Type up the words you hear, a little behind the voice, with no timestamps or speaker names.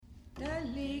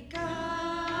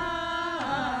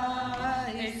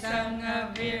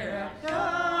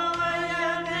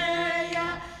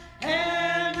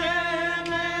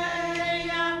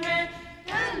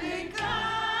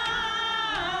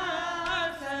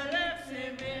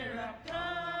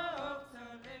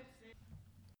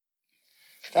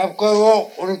Tapko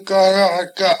unikara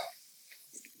hakka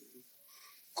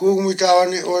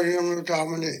kuumitawani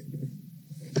orinutamani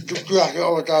tukkuahke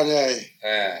otane ai.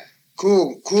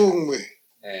 Kuumi.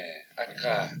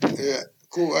 Atka.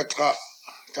 Ku atka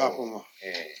tapuma.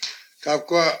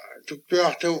 Tapko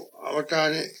tukkuahte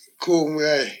otane kuumi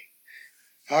ai.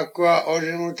 Hakwa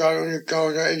orinutamani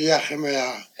kauda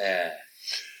idiahmea.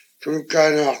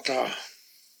 Tunkana akta.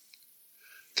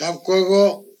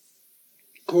 Tapko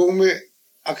kuumi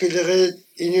akiderit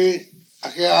inu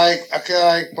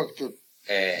akiaik paktut.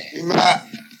 Ima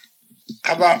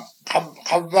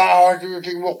kaba awatu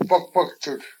ting mokpak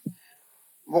paktut.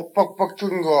 Mokpak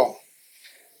paktungo.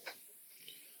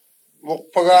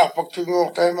 Mokpaga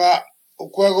paktungo tema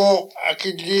ukwago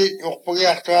akidli mokpagi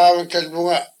akta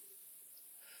talbunga.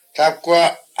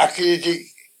 Tapkwa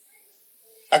akidli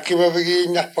akibabigi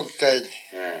nakpaktain.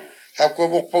 Tapkwa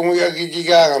mokpamu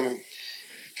akidigangami.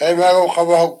 Tema go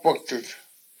kaba hokpaktut.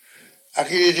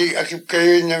 Akidli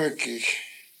akibkayin namikis.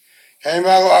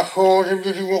 Tema go akho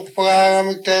simtusi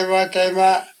mokpagangami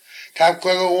tema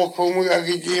tapkwa go mokpamu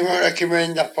akidima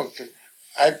akimayin nakpaktut.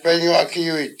 Aipenyo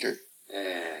akiyuitut.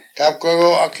 Tapkwa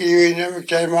go akiyuinami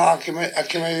tema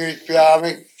akimayuit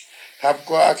piamik.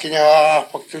 Tapkwa akinawa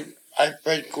paktut.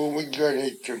 Aipen kumig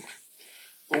ganitut.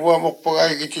 Uwa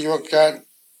mokpaga ikitiwaktan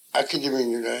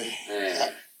akidiminulai.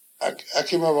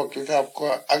 Akimawaktut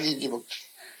tapkwa akidiwaktut.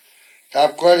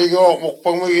 Tapkwa ligo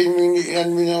mokpamu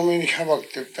inminamini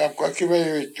hawaktut. Tapkwa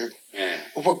akimayuitut.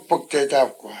 Upakpakte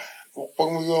tapkwa.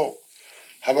 Mokpamu go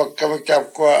hawakkamik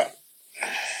tapkwa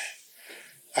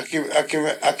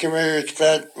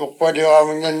akimayuitkat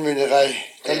mokpadiwamin nanminirai.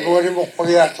 Talbuwari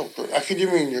mokpagiyaktut.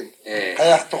 Akidiminul.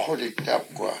 Kayaktukudik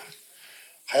tapkwa.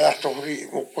 Kayaktukudi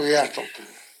mokpagiyaktut.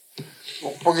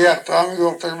 Mokpagiyaktami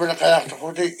go talbana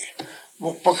kayaktukudik.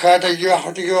 Mokpagkatag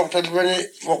yuakutik go talbani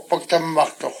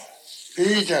mokpagtammaktuk.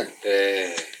 Ijag.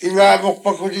 Ima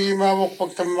mokpagkudi ima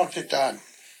mokpagtammaktitaan.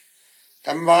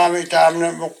 Tammagami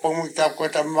taamna mokpagmugtapkwa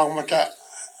tammagmata.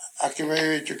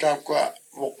 Akimayuitu tapkwa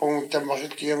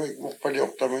mokpagmugtammaksitigamik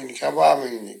mokpadioktamik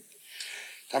kabamik.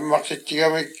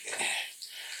 Tammaksitigamik.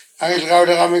 Angil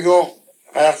kaudagami go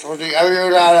kayaktukudik.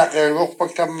 Awiulaalakil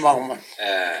mokpagtammagman.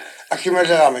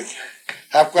 Akimadagami.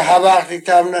 Tapkwa habaktik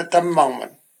taamna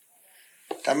tammagman.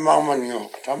 Tammagman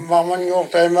yo. Tammagman yo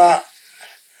tema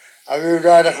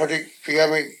awiulaalakil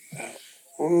pigamik.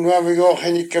 Unwami go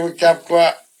henikkamik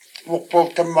tapkwa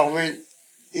mokpagtammagmin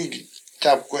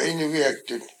tapkwa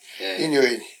inuwiaktut.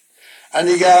 Inuin.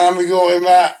 Anigami go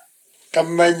ima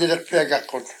tammainilak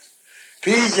piagakkut.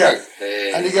 Pijag.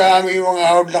 Anigami mga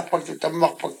awdlakpaktut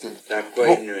tammakpaktut. Tapkwa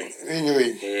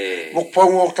Inuin.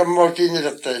 Mokpagmok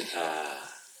tammautinilaktain.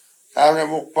 Taamna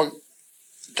mokpag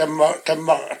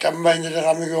tammainilak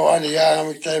kami go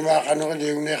anigami taima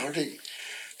kanukaliunekutik.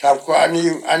 Tapkwa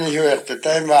anihuertut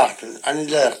taimaktut.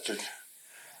 Anilaertut.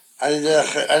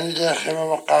 Anilakema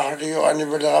makakatik go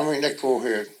anibalakami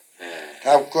nakuhuyut.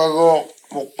 Tapkwa go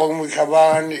mokpagmuk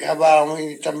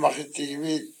habangami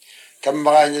tammaksitigibit.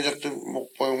 Tammakanilaktu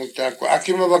mokpagmuk tapkwa.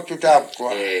 Akimabaktu tapkwa.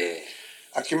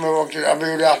 Akimabaktu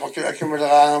abiulakpaktut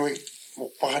akimalakangami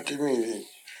mokpakatimini.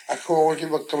 Akhukuti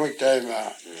bakkamik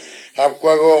taima.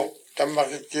 Tapkwa go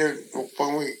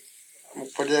tammaksitigibit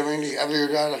mokpadiamini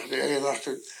abiulakpaktut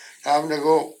akilaktut. Taamna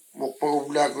go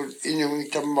mokpagublakut inyungi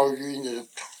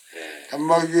tammauyuinilaktu.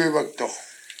 Tammauyuibaktu.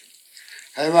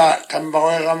 Taima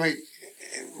tammakoykamik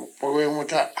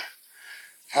mokpaguimuta.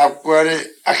 Tapkwari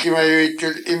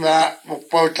akimayuitul ima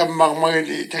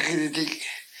mokpagtammagmagili takilitik.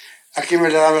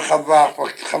 Akimalakami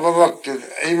kababaktul.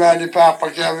 Ima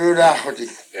nipakpaktul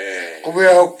abiulakpaktut.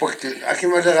 Kubiyahokpaktul.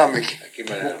 Akimalakami.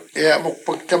 Ya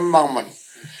mokpagtammagman.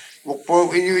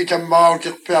 Mokpag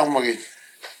inyuitammagautik piangmagin.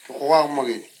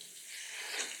 Tukuwangmagin.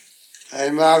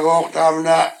 Taima go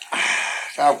taamna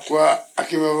tapkwa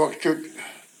akimabaktut.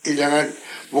 Ilangan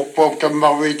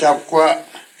mokpagtammagmi tapkwa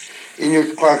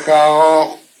inyut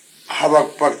kakao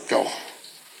habakpakto.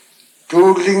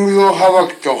 Tulinggo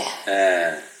habakto.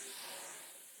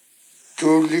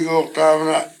 Tulinggo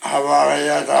taamna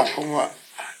habakaya tapkwa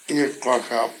inyut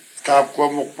kakao.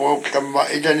 Tapkwa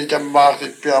mokpagtamma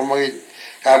idanitammaksit piangmagin.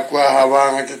 Tapkwa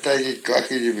habangatatayit ko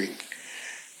akidibing.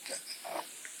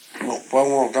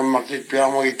 Mokpagmoktammaksit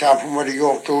piangmagin tapkwa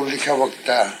ligo tulik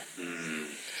habakta.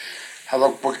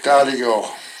 Habakpagta ligo.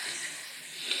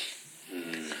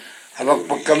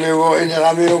 Habakpag kami wo ina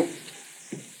kami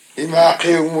Ima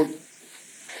kiumut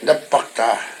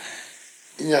napakta.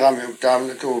 Inya kami utam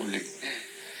na tulik.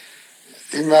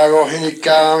 Ima go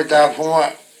hinikang tapuma.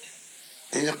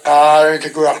 Ina kare te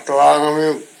kuakto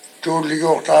angami tulik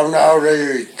go tam na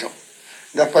aure ito.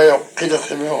 Napayok kita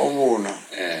seme omuna.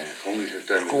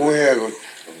 Kumiagot.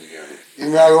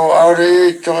 Ima go aure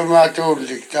ito ima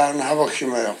tulik tam na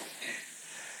habaksimayok.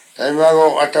 Ima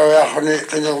go atawa khone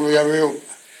kinagmiyamiyo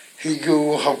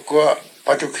higu hapko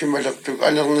patuk himalaktuk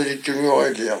anak na dito ngo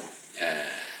ediyaw.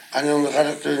 Anong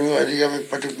nakarating mo ay kami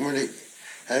patuk munik.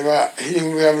 Ay ba,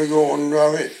 hiling mo kami ko kung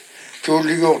namin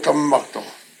tuligo tamak to.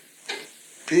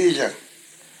 Pisak.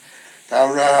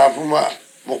 Tama na puma,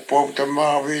 bukpok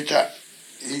tamak kapita.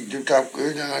 Igdutap ko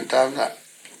yun ang tama na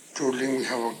tuling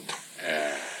hawag to.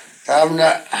 Tama na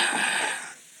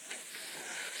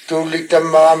tulig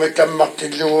tamak kami tamak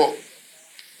tilo.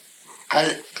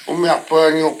 Ay umiyak po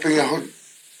ang pingahod.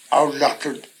 Aulak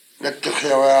to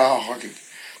natikyawa ako.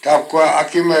 Tapkwa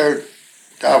akimayo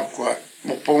tapkwa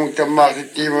mukpong tamak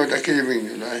itimo takiming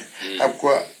nulay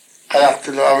tapkwa kayak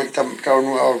tulo amik taon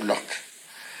nga awlak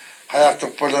kayak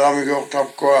tuk pala kami ko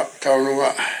tapkwa taon nga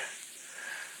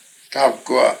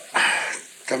tapkwa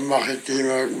tamak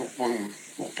itimo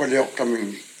mukpaliok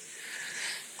taming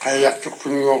kayak tuk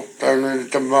kuno taon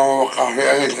nga tamang wakahli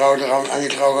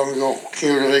angit kau kami ko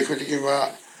kiulari ko tikima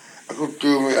aku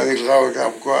tumi angit kau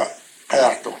tapkwa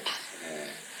kayak tuk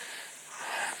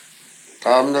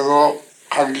Tam na ko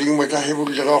kagling mata hibul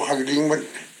ko kagling mat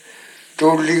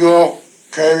tuligo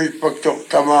kay pagtok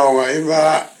tamaw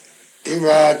nga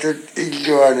ima tut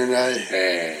igluan na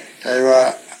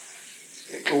kaya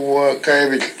uwa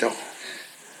kay bito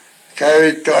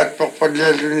at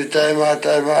pakpadlalo ni tayo at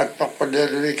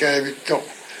pakpadlalo ni kay bito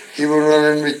hibul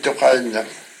na ng bito kain na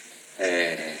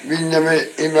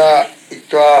binami ima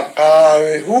ito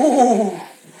kay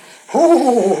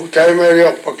tayo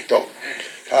mayroon pagtok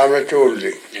Tama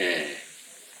tulig.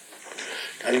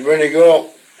 Talbani ko,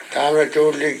 tama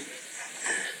tulig.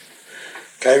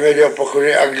 Kaya medyo pa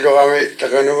kuni aglo kami,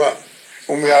 takanuma,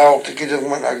 umiawak tikitang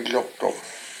man aglok to.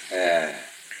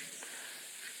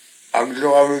 Aglo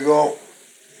kami ko,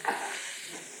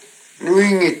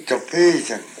 nuingit to,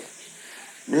 pisan.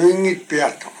 Nuingit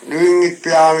piyak to. Nuingit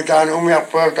piyak kami tahan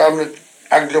umiyak pa, tama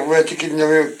aglok ba tikit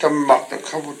namin tamak to,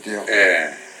 kabuti yun.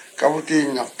 Kabuti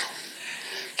inak to.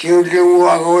 Kiulimu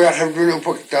ako ya kebulu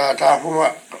pagta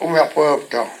tapuma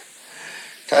umiapopto.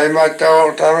 Tayo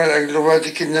mataw tayo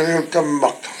naglubati kinami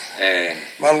tamak.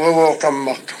 Malgo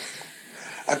tamak.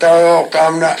 Ataw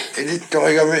tamna edito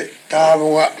kami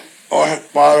tamo nga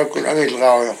ohat para kun ang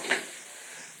ilgaw.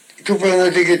 Ito pa na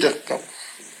tikitok.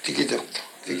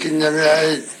 Tikinami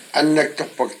ay anak to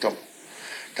pagto.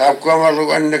 Tap ko malgo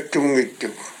anak tungit.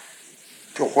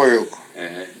 Tukoyok.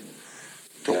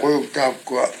 Tukoyok tap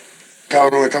ko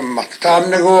Tahu tamak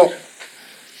tam nego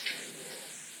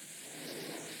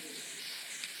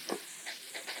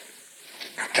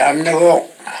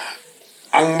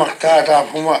ang makta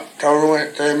puma tahu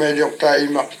tayo medyo tayo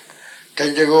mak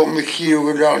tayo mikiyo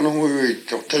gula nung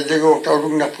uwito tayo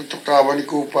tahu naputok tawa ni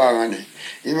kupangan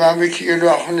ima mikiyo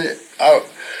gula ako ni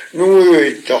nung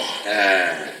uwito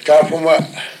tapuma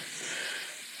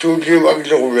tulim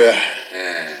aglobe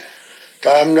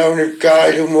tam na unika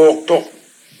ilumoktok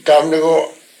Tam na ko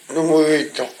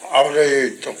numuito, awla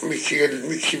ito,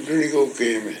 mikiblo ni ko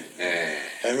keme.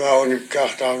 Ay maunip ka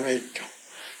tam na ito.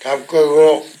 Tap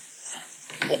ko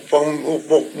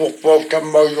bukpang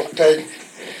tambaw yung tayo,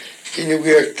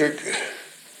 kinugiyag to.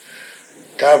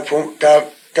 Tap ko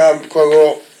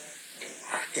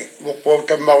bukpang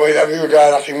tambaw yung labi yung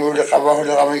lalaking mula kabaho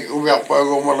na kami umiyak pa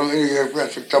ako malong inigag ka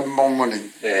sa tambang maning.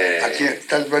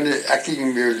 Talba ni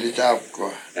aking muli tap ko.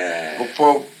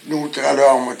 Bukpang nung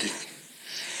takalawang mati.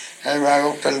 Ay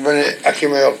magok talba ni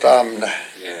akimayok taam na.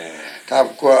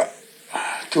 Tap ko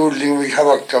tuling may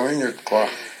hawag kami nyo ko.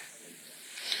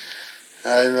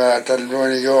 Ay talba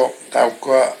ni ko tap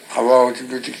ko kabaw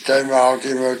tibutik tayo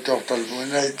makauti mo ito talba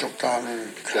na ito taam na.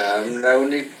 Kam na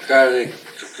unik karik.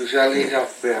 Tusali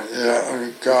kapya. Ya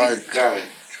unik karik.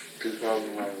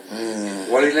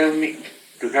 Wali na unik.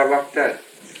 Tukabakta.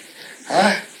 Ha?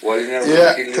 Wali na unik. Ya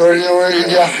tuloy mo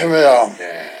iyak kami ako.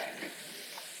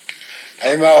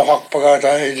 Ay maukak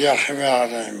pagkata iyak kami ako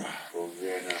tayo ma.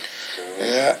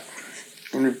 Ya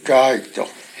unik karik to.